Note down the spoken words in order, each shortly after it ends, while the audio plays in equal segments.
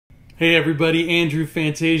Hey everybody, Andrew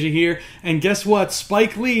Fantasia here, and guess what?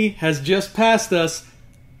 Spike Lee has just passed us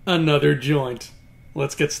another joint.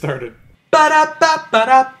 Let's get started.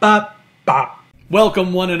 Ba-da-ba-ba-da-ba-ba.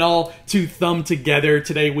 Welcome one and all to Thumb Together.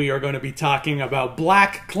 Today we are going to be talking about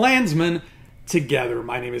BlacKkKlansman together.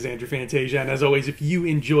 My name is Andrew Fantasia, and as always, if you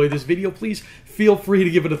enjoy this video, please feel free to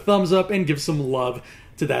give it a thumbs up and give some love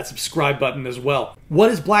to that subscribe button as well.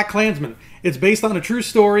 What is BlacKkKlansman? It's based on a true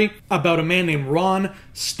story about a man named Ron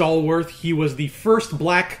Stallworth. He was the first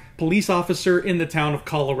black police officer in the town of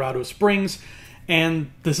Colorado Springs,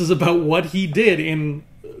 and this is about what he did in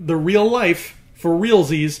the real life, for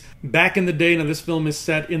realsies, back in the day. Now, this film is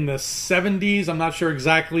set in the 70s. I'm not sure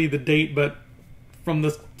exactly the date, but from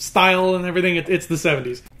the style and everything, it's the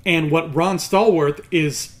 70s. And what Ron Stallworth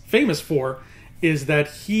is famous for is that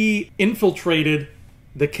he infiltrated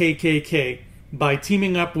the KKK by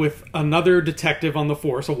teaming up with another detective on the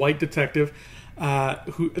force, a white detective,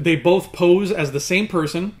 who they both pose as the same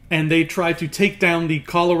person, and they try to take down the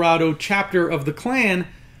Colorado chapter of the Klan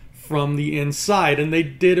from the inside, and they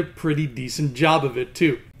did a pretty decent job of it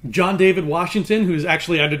too. John David Washington, who's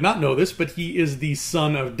actually, I did not know this, but he is the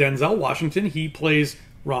son of Denzel Washington. He plays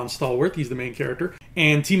Ron Stallworth. He's the main character.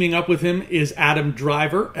 And teaming up with him is Adam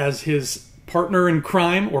Driver as his partner in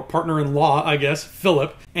crime, or partner in law, I guess,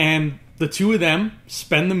 Philip. And the two of them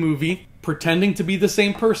spend the movie pretending to be the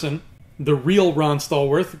same person. The real Ron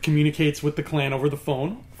Stallworth communicates with the Klan over the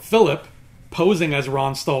phone. Philip, posing as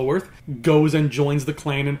Ron Stallworth, goes and joins the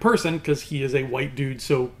Klan in person because he is a white dude,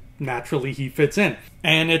 so naturally he fits in.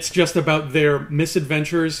 And it's just about their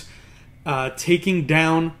misadventures, taking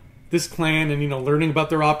down this Klan and, learning about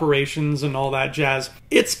their operations and all that jazz.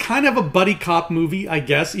 It's kind of a buddy cop movie, I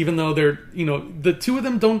guess, even though they're, the two of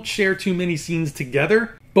them don't share too many scenes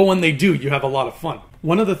together. But when they do, you have a lot of fun.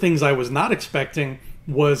 One of the things I was not expecting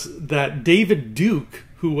was that David Duke,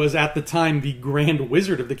 who was at the time the Grand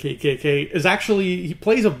Wizard of the KKK, he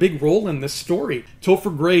plays a big role in this story.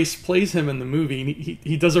 Topher Grace plays him in the movie, and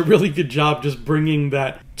he does a really good job just bringing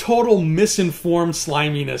that total misinformed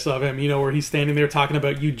sliminess of him, where he's standing there talking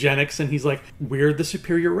about eugenics, and he's like, we're the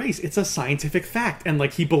superior race. It's a scientific fact. And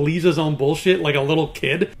he believes his own bullshit like a little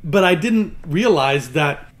kid. But I didn't realize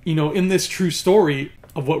that, in this true story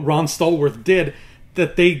of what Ron Stallworth did,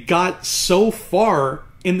 that they got so far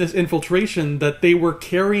in this infiltration that they were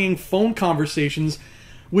carrying phone conversations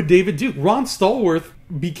with David Duke. Ron Stallworth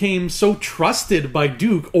became so trusted by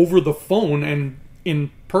Duke over the phone and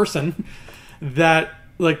in person that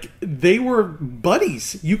they were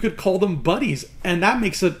buddies. You could call them buddies. And that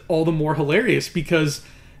makes it all the more hilarious because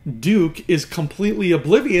Duke is completely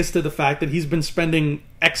oblivious to the fact that he's been spending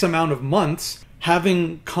X amount of months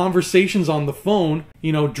having conversations on the phone,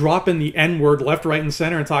 dropping the N-word left, right, and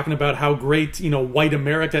center and talking about how great, white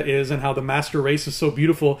America is and how the master race is so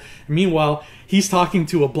beautiful. And meanwhile, he's talking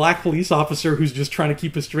to a black police officer who's just trying to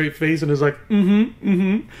keep a straight face and is like,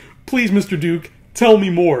 please, Mr. Duke, tell me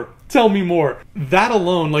more. Tell me more. That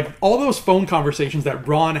alone, all those phone conversations that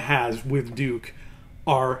Ron has with Duke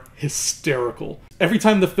are hysterical. Every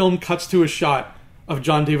time the film cuts to a shot of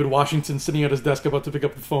John David Washington sitting at his desk about to pick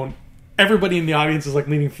up the phone, everybody in the audience is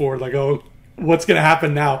leaning forward oh, what's going to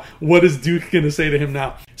happen now? What is Duke going to say to him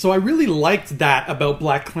now? So I really liked that about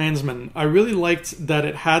BlacKkKlansman. I really liked that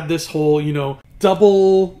it had this whole,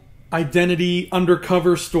 double identity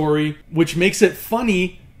undercover story, which makes it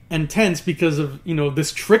funny and tense because of,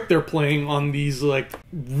 this trick they're playing on these,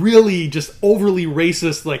 really just overly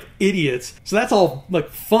racist, idiots. So that's all,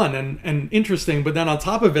 fun and interesting. But then on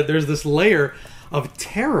top of it, there's this layer of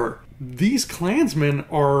terror. These Klansmen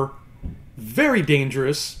are very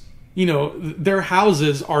dangerous. Their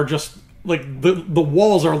houses are just the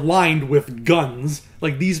walls are lined with guns.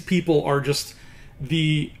 These people are just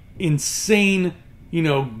the insane,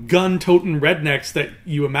 gun-toting rednecks that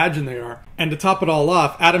you imagine they are. And to top it all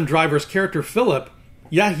off, Adam Driver's character Philip,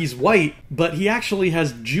 yeah, he's white, but he actually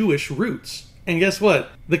has Jewish roots. And guess what?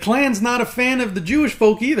 The Klan's not a fan of the Jewish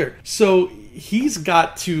folk either. So he's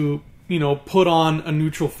got to, put on a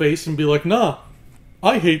neutral face and be like, nah,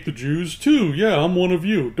 I hate the Jews too. Yeah, I'm one of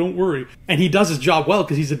you. Don't worry. And he does his job well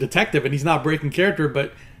because he's a detective and he's not breaking character,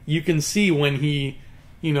 but you can see when he,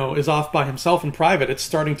 is off by himself in private, it's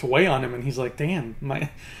starting to weigh on him and he's like, damn,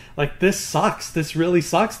 this sucks. This really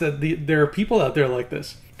sucks that there are people out there like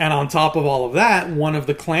this. And on top of all of that, one of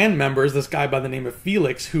the Klan members, this guy by the name of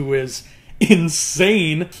Felix, who is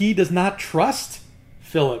insane, he does not trust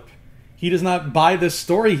Philip. He does not buy this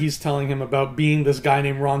story he's telling him about being this guy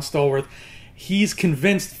named Ron Stallworth. He's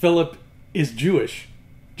convinced Philip is Jewish.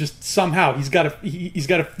 Just somehow he's got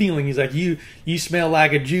a feeling. He's like, you smell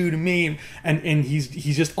like a Jew to me, and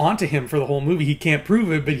he's just onto him for the whole movie. He can't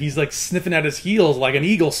prove it, but he's like sniffing at his heels like an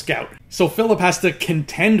Eagle Scout. So Philip has to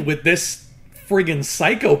contend with this friggin'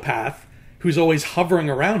 psychopath who's always hovering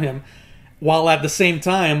around him, while at the same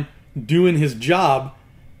time doing his job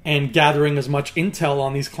and gathering as much intel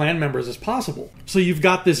on these Klan members as possible. So you've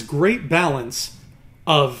got this great balance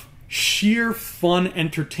of sheer fun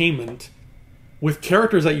entertainment with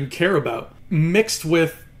characters that you care about, mixed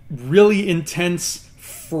with really intense,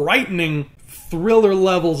 frightening, thriller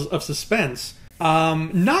levels of suspense.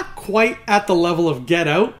 Not quite at the level of Get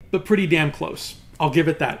Out, but pretty damn close. I'll give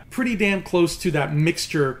it that. Pretty damn close to that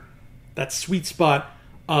mixture, that sweet spot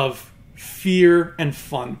of fear and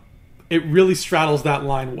fun. It really straddles that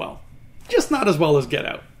line well. Just not as well as Get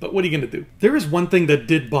Out, but what are you going to do? There is one thing that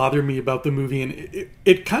did bother me about the movie, and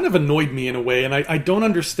it kind of annoyed me in a way, and I don't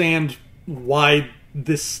understand why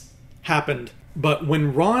this happened. But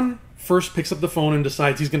when Ron first picks up the phone and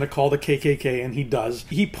decides he's going to call the KKK, and he does,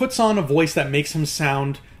 he puts on a voice that makes him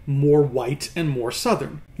sound more white and more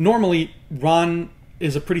Southern. Normally, Ron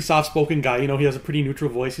is a pretty soft-spoken guy. You know, he has a pretty neutral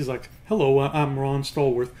voice. He's like, hello, I'm Ron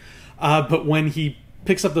Stallworth. But when he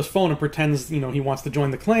picks up this phone and pretends, you know, he wants to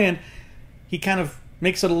join the Klan, he kind of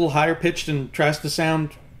makes it a little higher pitched and tries to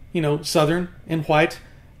sound, you know, Southern and white,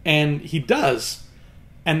 and he does.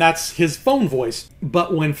 And that's his phone voice.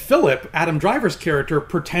 But when Philip, Adam Driver's character,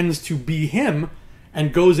 pretends to be him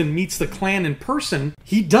and goes and meets the Klan in person,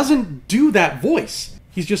 he doesn't do that voice.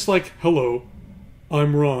 He's just like, hello,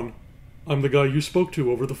 I'm Ron. I'm the guy you spoke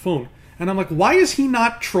to over the phone. And I'm like, why is he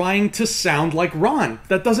not trying to sound like Ron?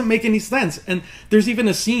 That doesn't make any sense. And there's even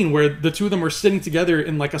a scene where the two of them are sitting together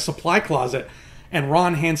in like a supply closet, and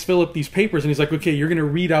Ron hands Philip these papers, and he's like, okay, you're going to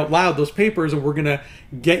read out loud those papers, and we're going to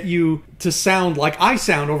get you to sound like I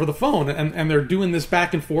sound over the phone. And they're doing this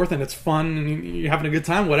back and forth, and it's fun, and you're having a good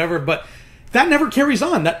time, whatever. But that never carries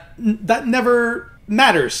on. That never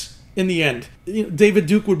matters in the end. You know, David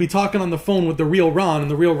Duke would be talking on the phone with the real Ron,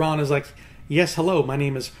 and the real Ron is like, yes, hello, my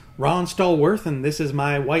name is Ron Stallworth, and this is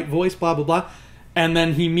my white voice, blah, blah, blah. And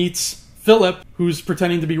then he meets Philip, who's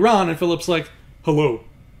pretending to be Ron, and Philip's like, hello,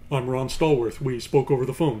 I'm Ron Stallworth. We spoke over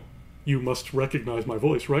the phone. You must recognize my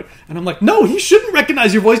voice, right? And I'm like, no, he shouldn't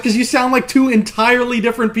recognize your voice because you sound like two entirely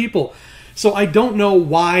different people. So I don't know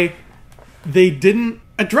why they didn't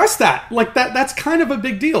address that. Like, that's kind of a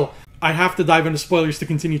big deal. I have to dive into spoilers to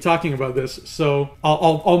continue talking about this, so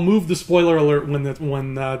I'll move the spoiler alert when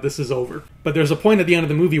this is over. But there's a point at the end of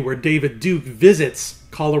the movie where David Duke visits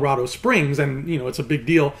Colorado Springs, and you know it's a big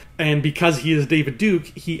deal. And because he is David Duke,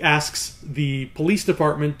 he asks the police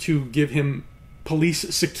department to give him police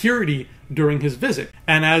security during his visit.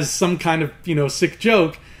 And as some kind of sick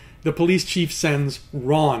joke, the police chief sends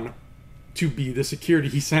Ron to be the security.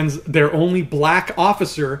 He sends their only black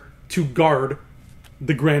officer to guard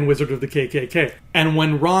the Grand Wizard of the KKK. And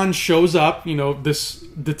when Ron shows up, this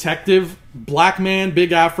detective, black man,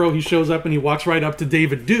 big afro, he shows up and he walks right up to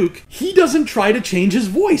David Duke. He doesn't try to change his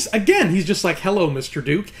voice. Again, he's just like, hello, Mr.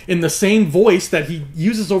 Duke, in the same voice that he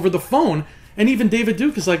uses over the phone. And even David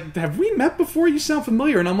Duke is like, have we met before? You sound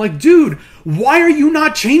familiar. And I'm like, dude, why are you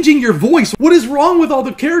not changing your voice? What is wrong with all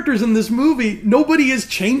the characters in this movie? Nobody is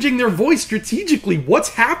changing their voice strategically. What's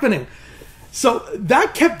happening? So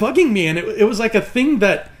that kept bugging me, and it was like a thing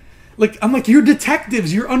that, I'm like, you're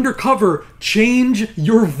detectives, you're undercover, change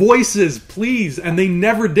your voices, please. And they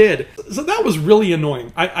never did. So that was really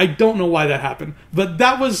annoying. I don't know why that happened. But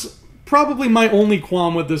that was probably my only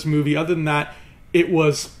qualm with this movie. Other than that, it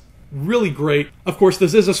was really great. Of course,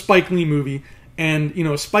 this is a Spike Lee movie, and,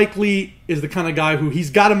 Spike Lee is the kind of guy who he's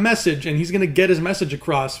got a message, and he's going to get his message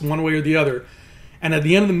across one way or the other. And at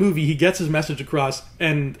the end of the movie, he gets his message across,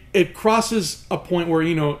 and it crosses a point where,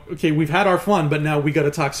 okay, we've had our fun, but now we got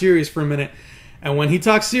to talk serious for a minute. And when he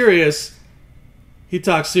talks serious, he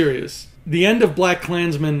talks serious. The end of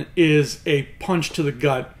BlacKkKlansman is a punch to the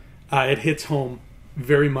gut. It hits home,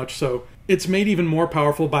 very much so. It's made even more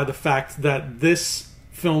powerful by the fact that this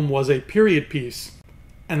film was a period piece,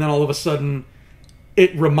 and then all of a sudden,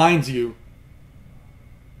 it reminds you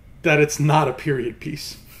that it's not a period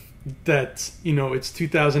piece. That, it's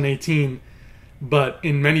 2018, but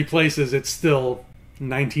in many places it's still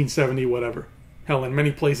 1970 whatever. Hell, in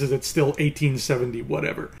many places it's still 1870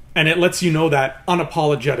 whatever. And it lets you know that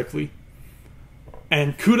unapologetically.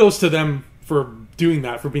 And kudos to them for doing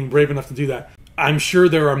that, for being brave enough to do that. I'm sure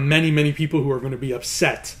there are many, many people who are going to be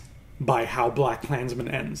upset by how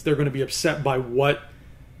BlacKkKlansman ends. They're going to be upset by what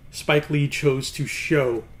Spike Lee chose to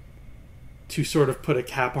show to sort of put a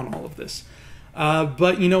cap on all of this.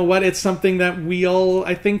 But you know what? It's something that we all,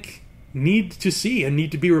 I think, need to see and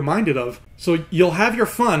need to be reminded of. So you'll have your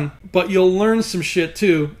fun, but you'll learn some shit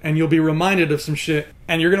too, and you'll be reminded of some shit,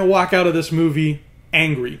 and you're going to walk out of this movie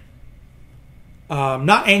angry.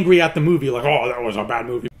 Not angry at the movie, like, oh, that was a bad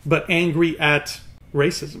movie, but angry at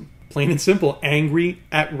racism. Plain and simple, angry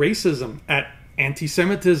at racism, at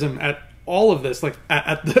anti-Semitism, at all of this, like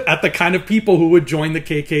at the kind of people who would join the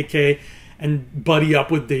KKK and buddy up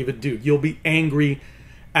with David Duke. You'll be angry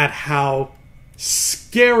at how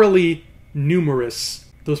scarily numerous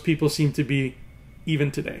those people seem to be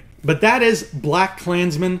even today. But that is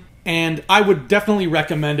BlacKkKlansman, and I would definitely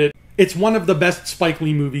recommend it. It's one of the best Spike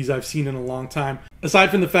Lee movies I've seen in a long time. Aside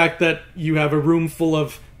from the fact that you have a room full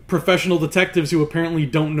of professional detectives who apparently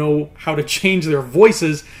don't know how to change their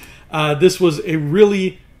voices, this was a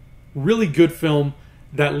really, really good film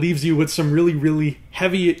that leaves you with some really, really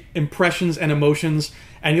heavy impressions and emotions,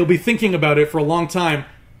 and you'll be thinking about it for a long time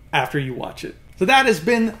after you watch it. So that has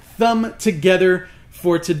been Thumb Together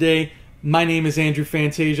for today. My name is Andrew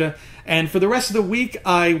Fantasia, and for the rest of the week,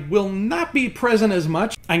 I will not be present as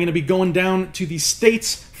much. I'm going to be going down to the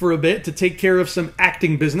States for a bit to take care of some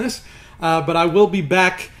acting business, but I will be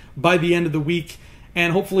back by the end of the week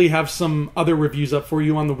and hopefully have some other reviews up for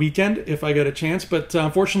you on the weekend if I get a chance. But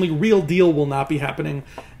unfortunately, Real Deal will not be happening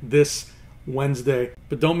this Wednesday.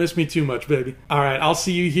 But don't miss me too much, baby. All right, I'll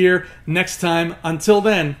see you here next time. Until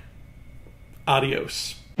then,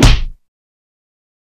 adios.